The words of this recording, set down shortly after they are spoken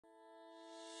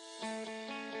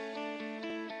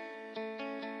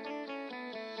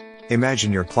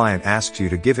Imagine your client asks you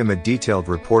to give him a detailed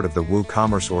report of the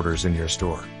WooCommerce orders in your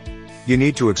store. You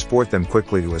need to export them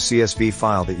quickly to a CSV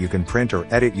file that you can print or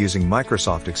edit using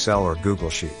Microsoft Excel or Google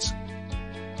Sheets.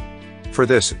 For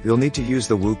this, you'll need to use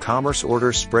the WooCommerce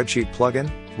Orders Spreadsheet plugin,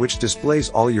 which displays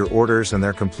all your orders and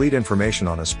their complete information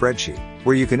on a spreadsheet,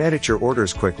 where you can edit your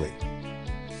orders quickly.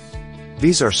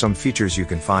 These are some features you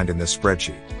can find in this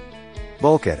spreadsheet.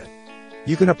 Bulk edit.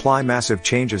 You can apply massive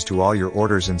changes to all your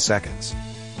orders in seconds.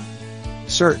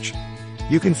 Search.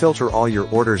 You can filter all your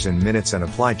orders in minutes and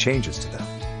apply changes to them.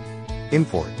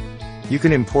 Import. You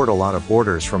can import a lot of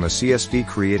orders from a CSV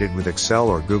created with Excel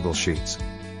or Google Sheets.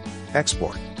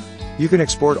 Export. You can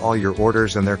export all your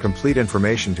orders and their complete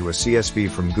information to a CSV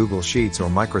from Google Sheets or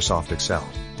Microsoft Excel.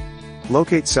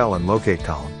 Locate cell and locate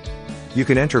column. You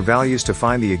can enter values to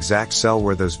find the exact cell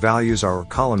where those values are or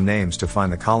column names to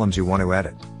find the columns you want to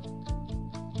edit.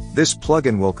 This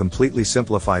plugin will completely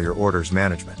simplify your orders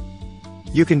management.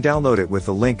 You can download it with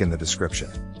the link in the description.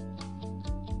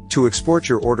 To export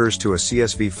your orders to a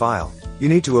CSV file, you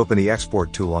need to open the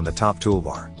export tool on the top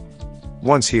toolbar.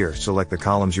 Once here, select the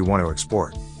columns you want to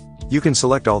export. You can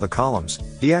select all the columns,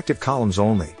 deactive columns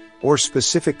only, or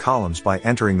specific columns by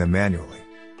entering them manually.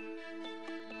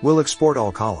 We'll export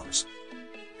all columns.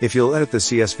 If you'll edit the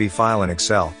CSV file in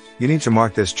Excel, you need to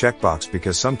mark this checkbox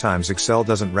because sometimes Excel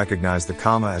doesn't recognize the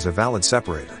comma as a valid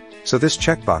separator, so this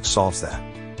checkbox solves that.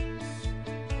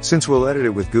 Since we'll edit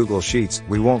it with Google Sheets,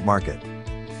 we won't mark it.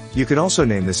 You can also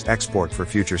name this export for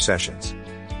future sessions.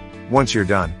 Once you're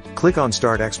done, click on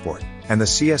Start Export, and the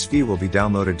CSV will be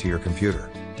downloaded to your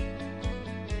computer.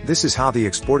 This is how the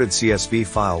exported CSV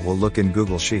file will look in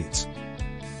Google Sheets.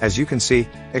 As you can see,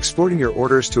 exporting your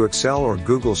orders to Excel or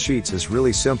Google Sheets is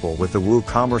really simple with the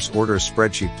WooCommerce Orders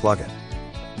Spreadsheet plugin.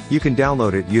 You can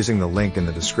download it using the link in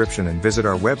the description and visit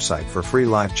our website for free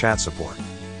live chat support.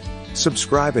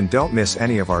 Subscribe and don't miss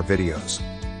any of our videos.